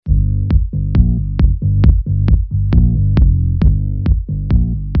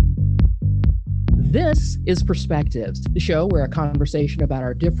This is Perspectives, the show where a conversation about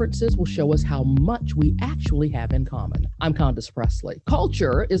our differences will show us how much we actually have in common. I'm Condace Pressley.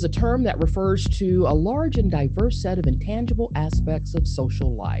 Culture is a term that refers to a large and diverse set of intangible aspects of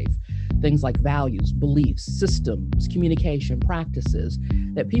social life. Things like values, beliefs, systems, communication, practices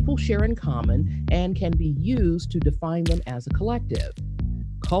that people share in common and can be used to define them as a collective.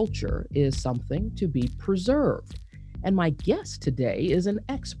 Culture is something to be preserved. And my guest today is an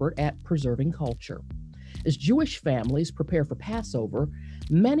expert at preserving culture. As Jewish families prepare for Passover,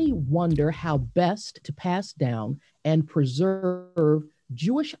 many wonder how best to pass down and preserve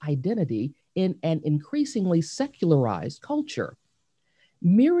Jewish identity in an increasingly secularized culture.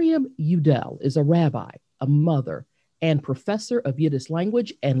 Miriam Udel is a rabbi, a mother, and professor of Yiddish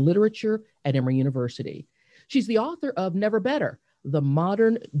language and literature at Emory University. She's the author of Never Better, the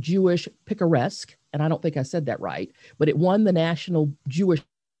modern Jewish picaresque, and I don't think I said that right, but it won the National Jewish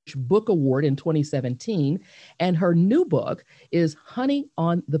Book Award in 2017. And her new book is Honey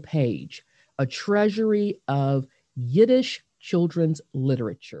on the Page, a treasury of Yiddish children's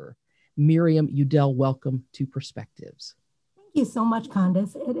literature. Miriam Udel, welcome to Perspectives. Thank you so much,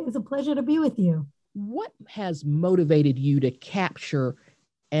 Condace. It is a pleasure to be with you. What has motivated you to capture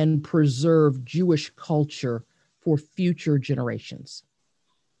and preserve Jewish culture for future generations?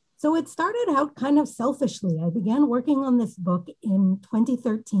 So it started out kind of selfishly. I began working on this book in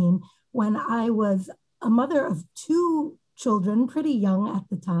 2013 when I was a mother of two children, pretty young at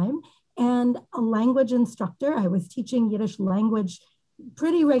the time, and a language instructor. I was teaching Yiddish language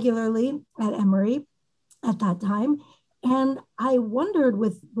pretty regularly at Emory at that time. And I wondered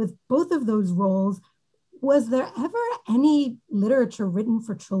with both of those roles, was there ever any literature written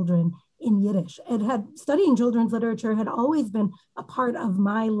for children in Yiddish? Studying children's literature had always been a part of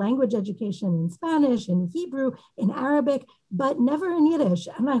my language education in Spanish, in Hebrew, in Arabic, but never in Yiddish.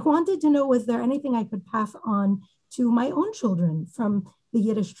 And I wanted to know, was there anything I could pass on to my own children from the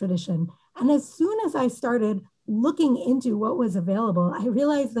Yiddish tradition? And as soon as I started looking into what was available, I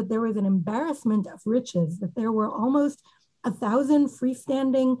realized that there was an embarrassment of riches, that there were almost 1,000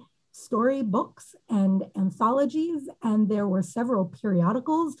 freestanding story books and anthologies, and there were several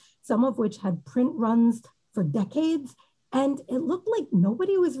periodicals, some of which had print runs for decades. And it looked like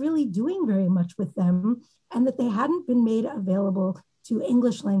nobody was really doing very much with them, and that they hadn't been made available to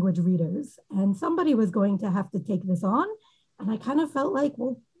English language readers. And somebody was going to have to take this on. And I kind of felt like,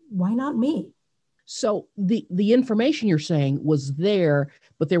 well, why not me? So the information you're saying was there,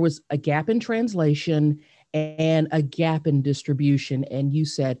 but there was a gap in translation and a gap in distribution. And you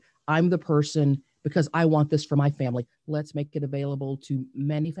said, I'm the person, because I want this for my family, let's make it available to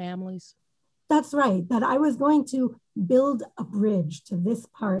many families. That's right, that I was going to build a bridge to this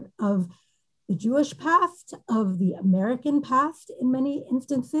part of the Jewish past, of the American past in many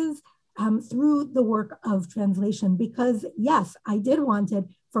instances, through the work of translation. Because yes, I did want it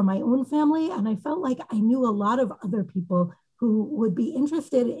for my own family, and I felt like I knew a lot of other people who would be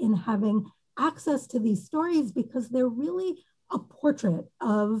interested in having access to these stories, because they're really a portrait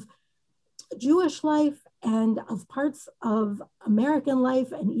of Jewish life and of parts of American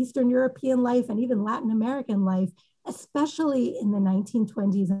life and Eastern European life and even Latin American life, especially in the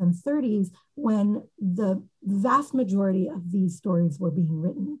 1920s and 30s, when the vast majority of these stories were being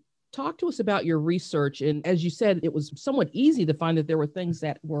written. Talk to us about your research. And as you said, it was somewhat easy to find that there were things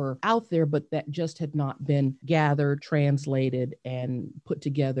that were out there, but that just had not been gathered, translated, and put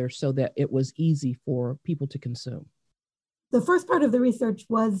together so that it was easy for people to consume. The first part of the research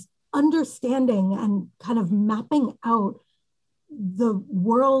was understanding and kind of mapping out the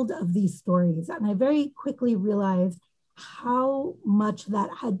world of these stories. And I very quickly realized how much that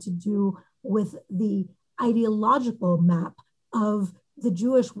had to do with the ideological map of the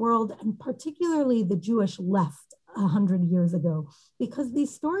Jewish world, and particularly the Jewish left 100 years ago, because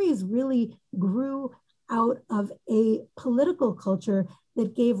these stories really grew out of a political culture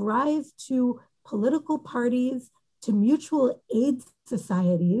that gave rise to political parties, to mutual aid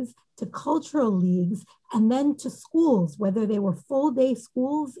societies, to cultural leagues, and then to schools, whether they were full-day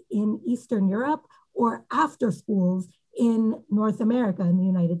schools in Eastern Europe or after schools in North America, in the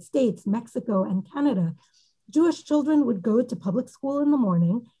United States, Mexico, and Canada. Jewish children would go to public school in the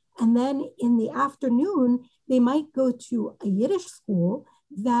morning, and then in the afternoon, they might go to a Yiddish school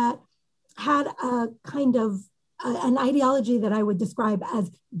that had a kind of an ideology that I would describe as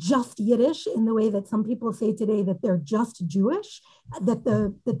just Yiddish, in the way that some people say today that they're just Jewish,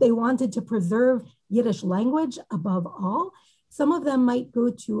 that they wanted to preserve Yiddish language above all. Some of them might go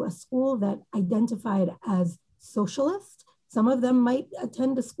to a school that identified as socialist. Some of them might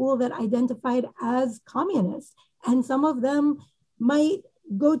attend a school that identified as communist. And some of them might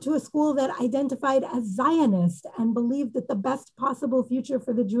go to a school that identified as Zionist and believed that the best possible future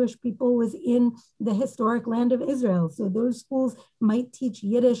for the Jewish people was in the historic land of Israel. So those schools might teach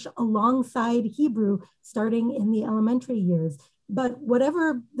Yiddish alongside Hebrew starting in the elementary years. But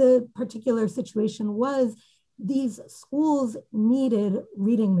whatever the particular situation was, these schools needed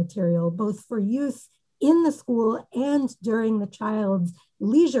reading material, both for use in the school and during the child's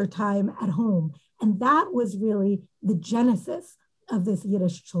leisure time at home. And that was really the genesis of this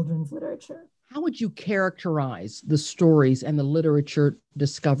Yiddish children's literature. How would you characterize the stories and the literature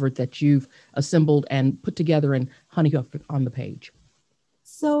discovered that you've assembled and put together in Honey on the Page?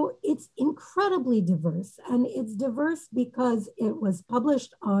 So it's incredibly diverse, and it's diverse because it was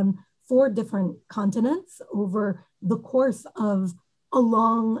published on 4 different continents over the course of a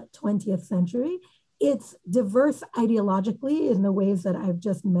long 20th century. It's diverse ideologically in the ways that I've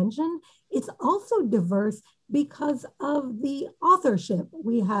just mentioned. It's also diverse because of the authorship.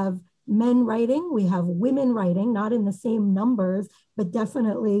 We have men writing, we have women writing, not in the same numbers, but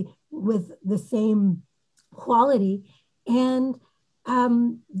definitely with the same quality. And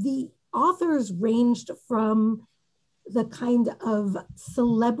the authors ranged from the kind of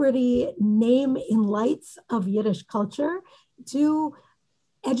celebrity name in lights of Yiddish culture to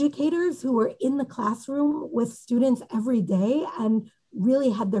educators who were in the classroom with students every day and really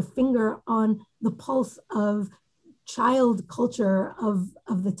had their finger on the pulse of child culture of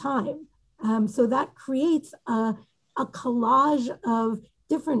the time. So that creates a collage of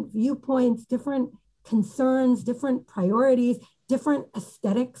different viewpoints, different concerns, different priorities, different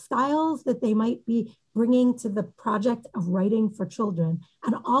aesthetic styles that they might be bringing to the project of writing for children.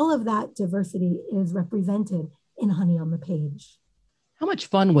 And all of that diversity is represented in Honey on the Page. How much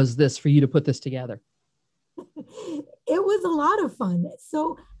fun was this for you to put this together? It was a lot of fun.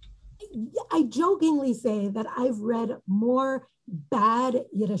 So I jokingly say that I've read more bad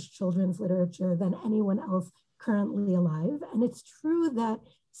Yiddish children's literature than anyone else currently alive. And it's true that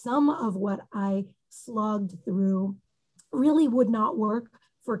some of what I slogged through really would not work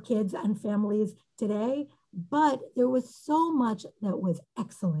for kids and families today, but there was so much that was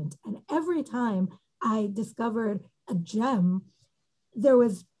excellent. And every time I discovered a gem, there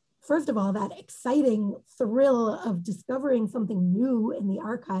was, first of all, that exciting thrill of discovering something new in the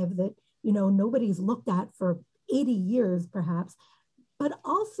archive that, you know, nobody's looked at for 80 years perhaps, but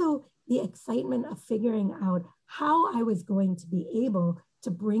also the excitement of figuring out how I was going to be able to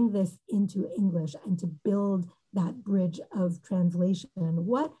bring this into English and to build that bridge of translation.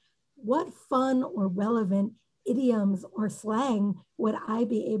 What fun or relevant idioms or slang would I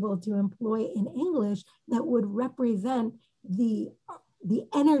be able to employ in English that would represent the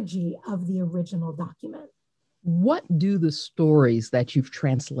energy of the original document? What do the stories that you've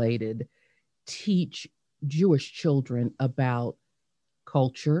translated teach Jewish children about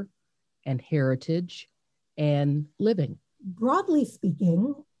culture and heritage and living? Broadly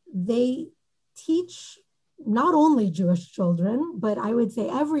speaking, they teach not only Jewish children, but I would say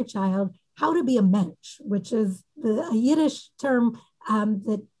every child, how to be a mensch, which is a Yiddish term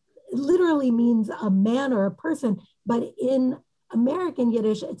that literally means a man or a person, but in American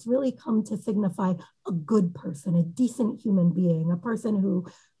Yiddish, it's really come to signify a good person, a decent human being, a person who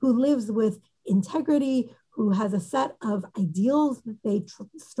lives with integrity, who has a set of ideals that they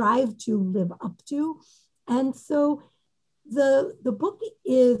strive to live up to. And so the book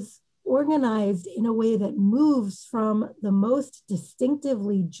is organized in a way that moves from the most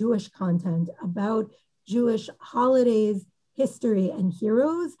distinctively Jewish content about Jewish holidays, history, and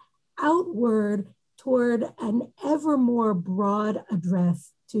heroes outward toward an ever more broad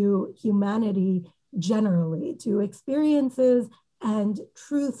address to humanity generally, to experiences and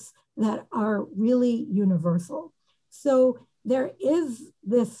truths that are really universal. So there is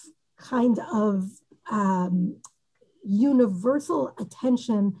this kind of universal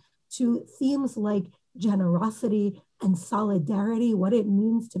attention to themes like generosity and solidarity, what it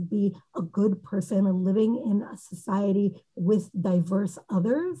means to be a good person living in a society with diverse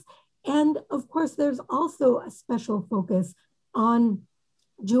others. And of course, there's also a special focus on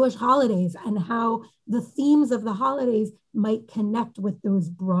Jewish holidays and how the themes of the holidays might connect with those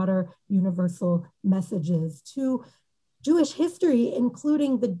broader universal messages to Jewish history,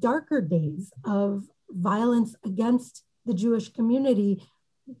 including the darker days of violence against the Jewish community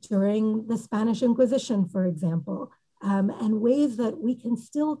during the Spanish Inquisition, for example, and ways that we can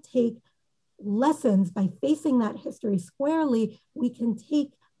still take lessons by facing that history squarely. We can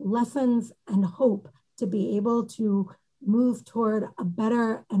take lessons and hope to be able to move toward a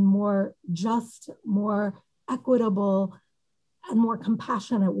better and more just, more equitable, and more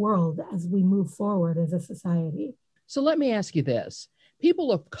compassionate world as we move forward as a society. So let me ask you this.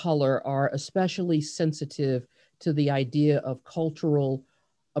 People of color are especially sensitive to the idea of cultural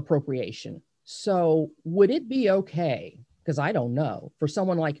appropriation. So, would it be okay? Because I don't know, for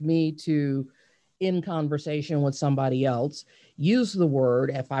someone like me to, in conversation with somebody else, use the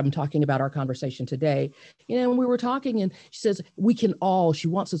word, if I'm talking about our conversation today, and we were talking, and she says, we can all, she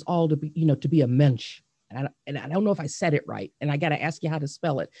wants us all to be, to be a mensch. And I don't know if I said it right, and I got to ask you how to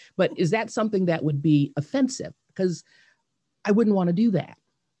spell it. But is that something that would be offensive? Because I wouldn't want to do that.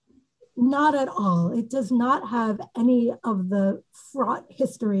 Not at all. It does not have any of the fraught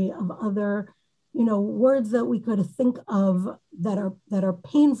history of other, words that we could think of that are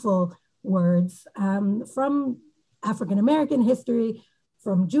painful words from African American history,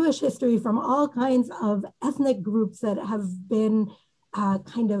 from Jewish history, from all kinds of ethnic groups that have been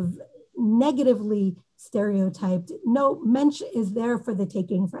kind of negatively stereotyped. No, mensch is there for the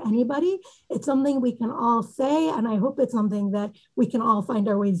taking for anybody. It's something we can all say, and I hope it's something that we can all find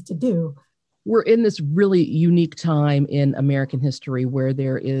our ways to do. We're in this really unique time in American history where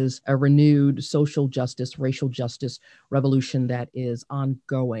there is a renewed social justice, racial justice revolution that is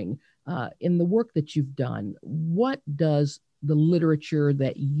ongoing. In the work that you've done, what does the literature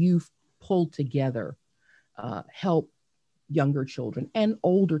that you've pulled together help younger children and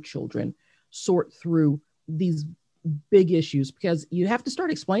older children sort through these big issues? Because you have to start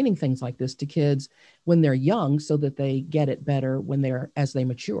explaining things like this to kids when they're young so that they get it better as they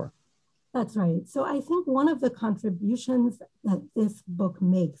mature. That's right. So I think one of the contributions that this book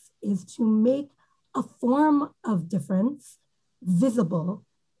makes is to make a form of difference visible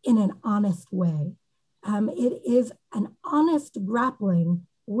in an honest way. It is an honest grappling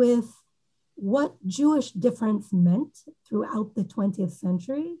with what Jewish difference meant throughout the 20th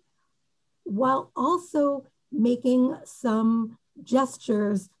century, while also making some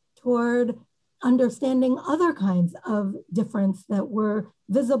gestures toward understanding other kinds of difference that were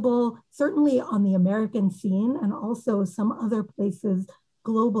visible, certainly on the American scene and also some other places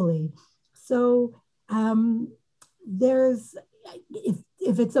globally. So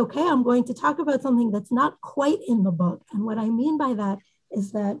if it's okay, I'm going to talk about something that's not quite in the book. And what I mean by that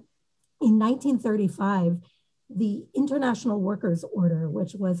is that in 1935, the International Workers' Order,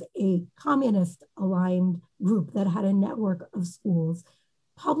 which was a communist-aligned group that had a network of schools,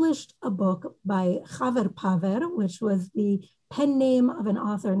 published a book by Chaver Paver, which was the pen name of an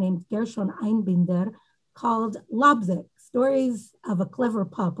author named Gershon Einbinder, called Labzik, Stories of a Clever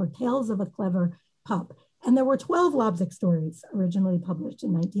Pup, or Tales of a Clever Pup. And there were 12 Labzik stories originally published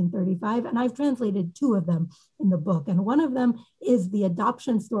in 1935, and I've translated 2 of them in the book. And one of them is the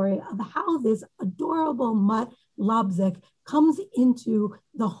adoption story of how this adorable mutt, Labzik, comes into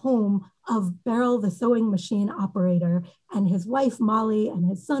the home of Beryl, the sewing machine operator, and his wife, Molly, and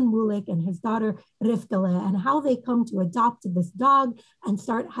his son, Mulik, and his daughter, Rivkele, and how they come to adopt this dog and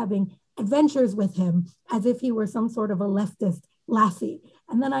start having adventures with him as if he were some sort of a leftist lassie.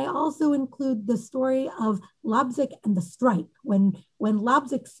 And then I also include the story of Labzik and the strike, when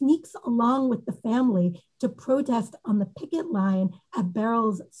Labzik sneaks along with the family to protest on the picket line at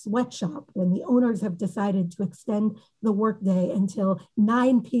Beryl's sweatshop when the owners have decided to extend the workday until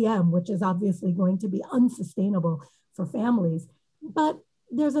 9 p.m., which is obviously going to be unsustainable for families. But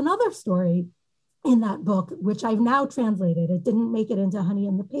there's another story in that book, which I've now translated. It didn't make it into Honey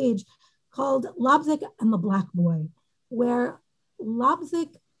on the Page, called Labzik and the Black Boy, where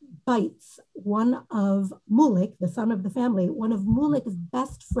Labzik bites one of Mulik, the son of the family, one of Mulik's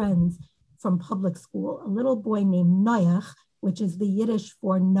best friends from public school, a little boy named Noach, which is the Yiddish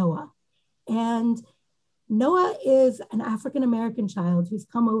for Noah. And Noah is an African-American child who's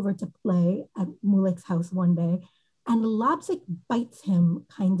come over to play at Mulik's house one day, and Labzik bites him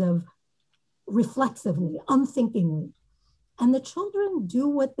kind of reflexively, unthinkingly. And the children do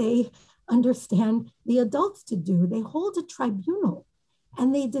what they understand the adults to do. They hold a tribunal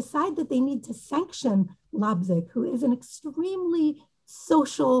and they decide that they need to sanction Labzik, who is an extremely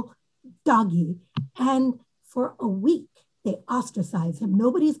social doggy. And for a week, they ostracize him.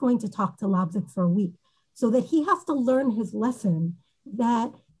 Nobody's going to talk to Labzik for a week, so that he has to learn his lesson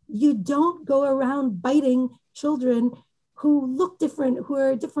that you don't go around biting children who look different, who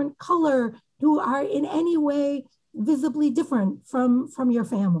are a different color, who are in any way visibly different from your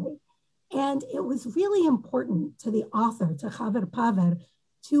family. And it was really important to the author, to Chaver Paver,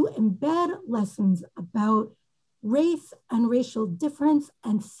 to embed lessons about race and racial difference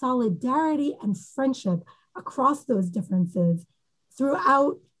and solidarity and friendship across those differences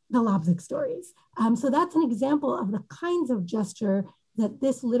throughout the Labzik stories. So that's an example of the kinds of gesture that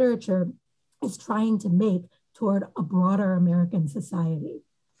this literature is trying to make toward a broader American society.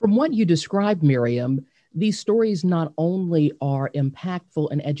 From what you described, Miriam, These stories not only are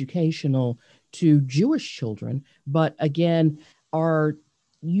impactful and educational to Jewish children, but again, are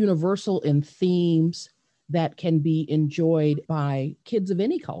universal in themes that can be enjoyed by kids of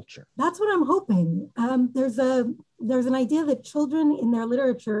any culture. That's what I'm hoping. There's an idea that children in their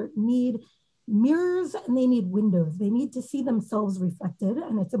literature need mirrors and they need windows. They need to see themselves reflected.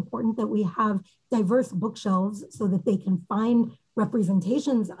 And it's important that we have diverse bookshelves so that they can find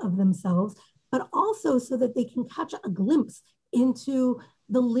representations of themselves, but also so that they can catch a glimpse into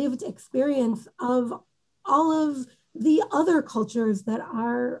the lived experience of all of the other cultures that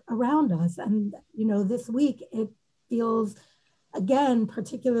are around us. And, this week it feels, again,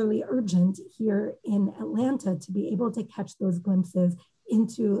 particularly urgent here in Atlanta to be able to catch those glimpses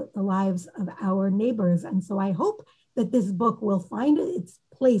into the lives of our neighbors. And so I hope that this book will find its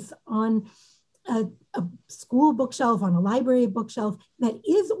place on a school bookshelf, on a library bookshelf that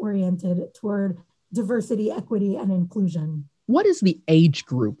is oriented toward diversity, equity, and inclusion. What is the age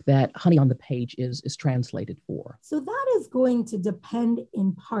group that Honey on the Page is translated for? So that is going to depend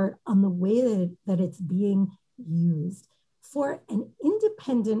in part on the way that it's being used. For an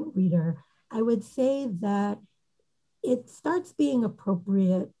independent reader, I would say that it starts being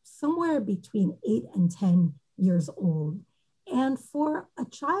appropriate somewhere between 8 and 10 years old. And for a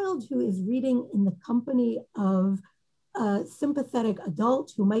child who is reading in the company of a sympathetic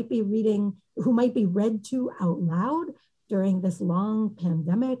adult who might be read to out loud during this long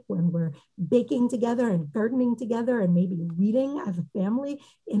pandemic when we're baking together and gardening together and maybe reading as a family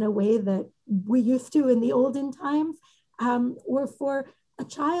in a way that we used to in the olden times, or for a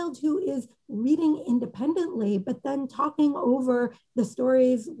child who is reading independently, but then talking over the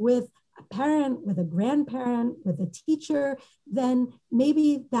stories with a parent, with a grandparent, with a teacher, then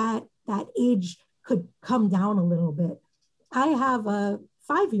maybe that age could come down a little bit. I have a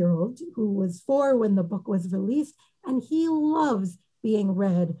 5-year-old who was 4 when the book was released, and he loves being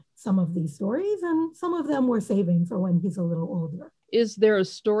read some of these stories, and some of them we're saving for when he's a little older. Is there a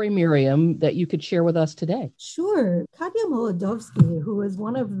story, Miriam, that you could share with us today? Sure. Katya Molodovsky, who is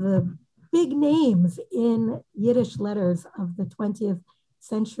one of the big names in Yiddish letters of the 20th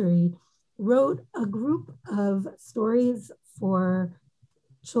century, wrote a group of stories for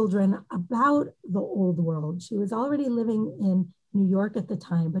children about the old world. She was already living in New York at the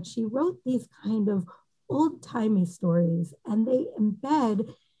time, but she wrote these kind of old-timey stories, and they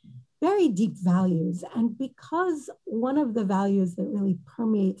embed very deep values. And because one of the values that really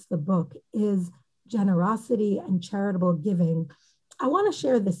permeates the book is generosity and charitable giving, I want to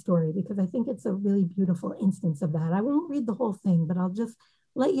share this story because I think it's a really beautiful instance of that. I won't read the whole thing, but I'll just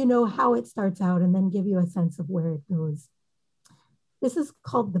let you know how it starts out and then give you a sense of where it goes. This is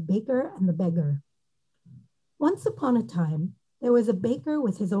called The Baker and the Beggar. Once upon a time, there was a baker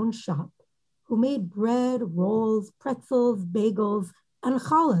with his own shop who made bread, rolls, pretzels, bagels, and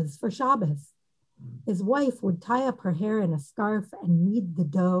challahs for Shabbos. His wife would tie up her hair in a scarf and knead the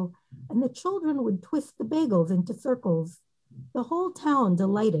dough, and the children would twist the bagels into circles. The whole town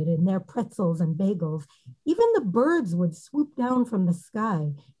delighted in their pretzels and bagels. Even the birds would swoop down from the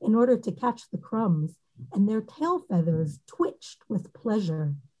sky in order to catch the crumbs, and their tail feathers twitched with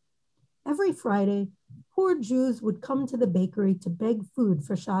pleasure. Every Friday, poor Jews would come to the bakery to beg food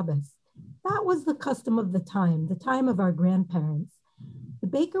for Shabbos. That was the custom of the time of our grandparents. The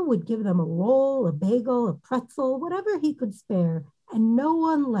baker would give them a roll, a bagel, a pretzel, whatever he could spare, and no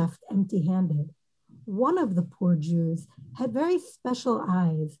one left empty-handed. One of the poor Jews had very special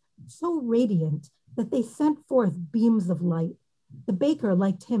eyes, so radiant that they sent forth beams of light. The baker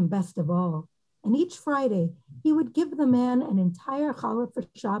liked him best of all, and each Friday he would give the man an entire challah for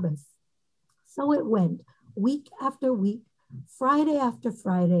Shabbos. So it went, week after week, Friday after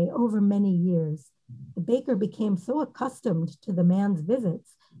Friday, over many years. The baker became so accustomed to the man's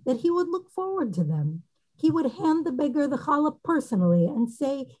visits that he would look forward to them. He would hand the beggar the challah personally and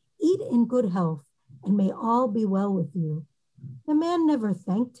say, "Eat in good health, and may all be well with you." The man never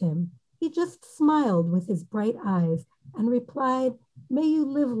thanked him. He just smiled with his bright eyes and replied, "May you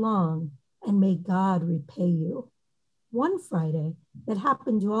live long, and may God repay you." One Friday, that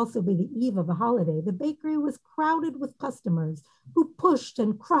happened to also be the eve of a holiday, the bakery was crowded with customers who pushed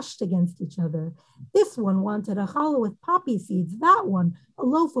and crushed against each other. This one wanted a challah with poppy seeds, that one a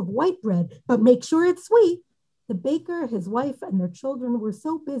loaf of white bread, but make sure it's sweet. The baker, his wife, and their children were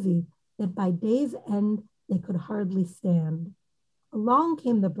so busy that by day's end, they could hardly stand. Along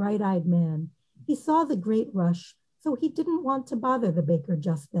came the bright-eyed man. He saw the great rush, so he didn't want to bother the baker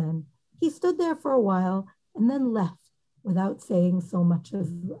just then. He stood there for a while and then left without saying so much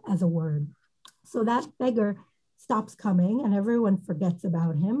as a word. So that beggar stops coming and everyone forgets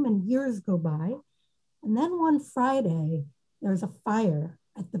about him, and years go by. And then one Friday, there's a fire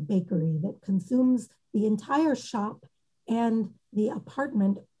at the bakery that consumes the entire shop and the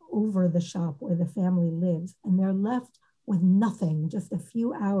apartment over the shop where the family lives. And they're left with nothing just a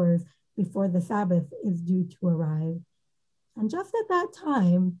few hours before the Sabbath is due to arrive. And just at that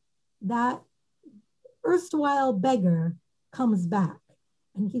time, that erstwhile beggar comes back,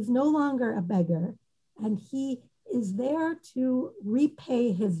 and he's no longer a beggar, and he is there to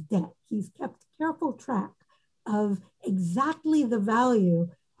repay his debt. He's kept careful track of exactly the value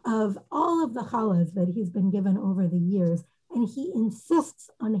of all of the challahs that he's been given over the years, and he insists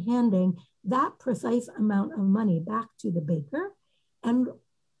on handing that precise amount of money back to the baker. And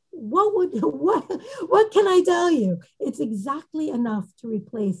what can I tell you? It's exactly enough to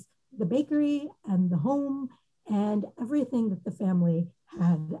replace the bakery and the home and everything that the family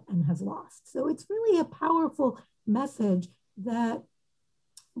had and has lost. So it's really a powerful message that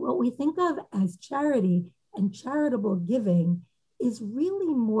what we think of as charity and charitable giving is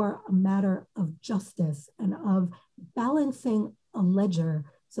really more a matter of justice and of balancing a ledger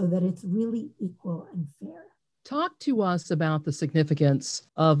so that it's really equal and fair. Talk to us about the significance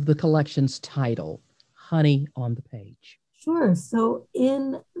of the collection's title, Honey on the Page. Sure. So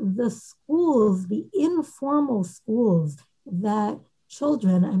in the schools, the informal schools that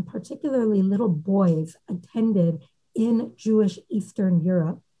children, and particularly little boys, attended in Jewish Eastern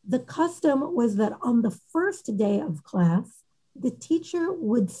Europe, the custom was that on the first day of class, the teacher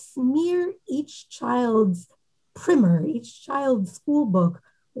would smear each child's primer, each child's school book,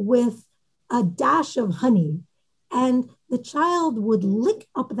 with a dash of honey. And the child would lick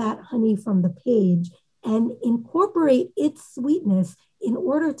up that honey from the page and incorporate its sweetness in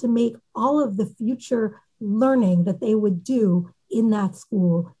order to make all of the future learning that they would do in that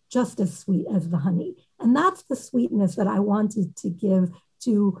school just as sweet as the honey. And that's the sweetness that I wanted to give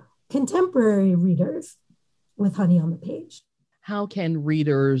to contemporary readers with Honey on the Page. How can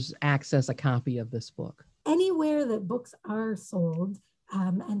readers access a copy of this book? Anywhere that books are sold,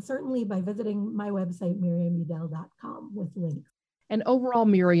 and certainly by visiting my website, miriamudel.com, with links. And overall,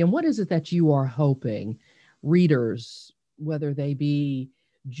 Miriam, what is it that you are hoping readers, whether they be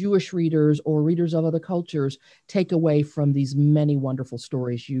Jewish readers or readers of other cultures, take away from these many wonderful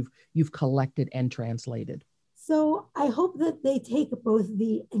stories you've collected and translated? So I hope that they take both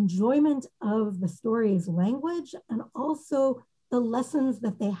the enjoyment of the story's language and also the lessons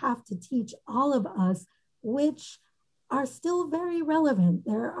that they have to teach all of us, which are still very relevant.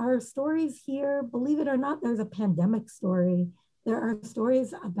 There are stories here, believe it or not, there's a pandemic story. There are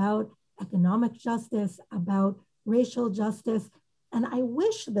stories about economic justice, about racial justice. And I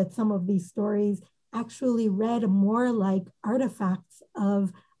wish that some of these stories actually read more like artifacts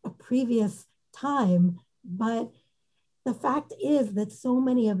of a previous time. But the fact is that so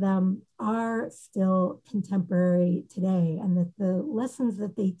many of them are still contemporary today, and that the lessons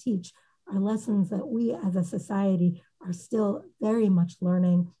that they teach are lessons that we as a society are still very much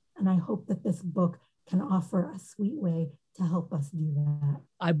learning. And I hope that this book can offer a sweet way to help us do that.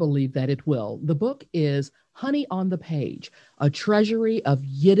 I believe that it will. The book is Honey on the Page, a treasury of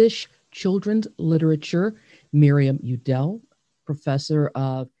Yiddish children's literature. Miriam Udel, professor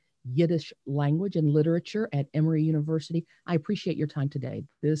of Yiddish language and literature at Emory University. I appreciate your time today.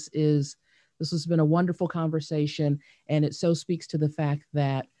 This has been a wonderful conversation, and it so speaks to the fact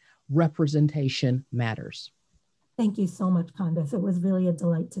that representation matters. Thank you so much, Candace. It was really a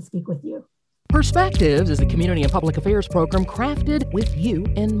delight to speak with you. Perspectives is a community and public affairs program crafted with you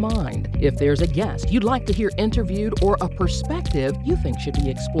in mind. If there's a guest you'd like to hear interviewed or a perspective you think should be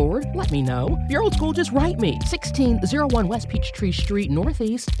explored, let me know. If you're old school, just write me. 1601 West Peachtree Street,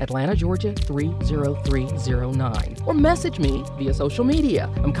 Northeast, Atlanta, Georgia, 30309. Or message me via social media.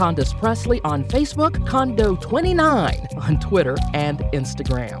 I'm Candace Presley on Facebook, Condo29 on Twitter and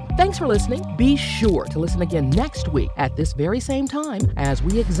Instagram. Thanks for listening. Be sure to listen again next week at this very same time as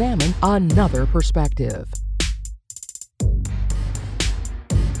we examine another perspective.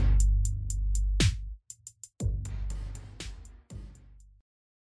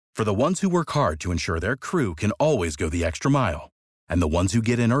 For the ones who work hard to ensure their crew can always go the extra mile, and the ones who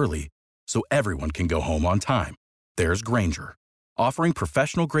get in early so everyone can go home on time, there's Grainger, offering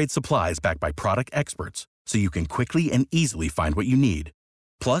professional-grade supplies backed by product experts so you can quickly and easily find what you need.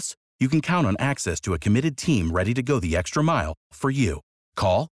 Plus, you can count on access to a committed team ready to go the extra mile for you.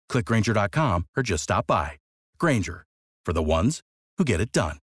 Call, click Grainger.com, or just stop by. Grainger, for the ones who get it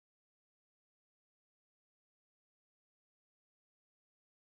done.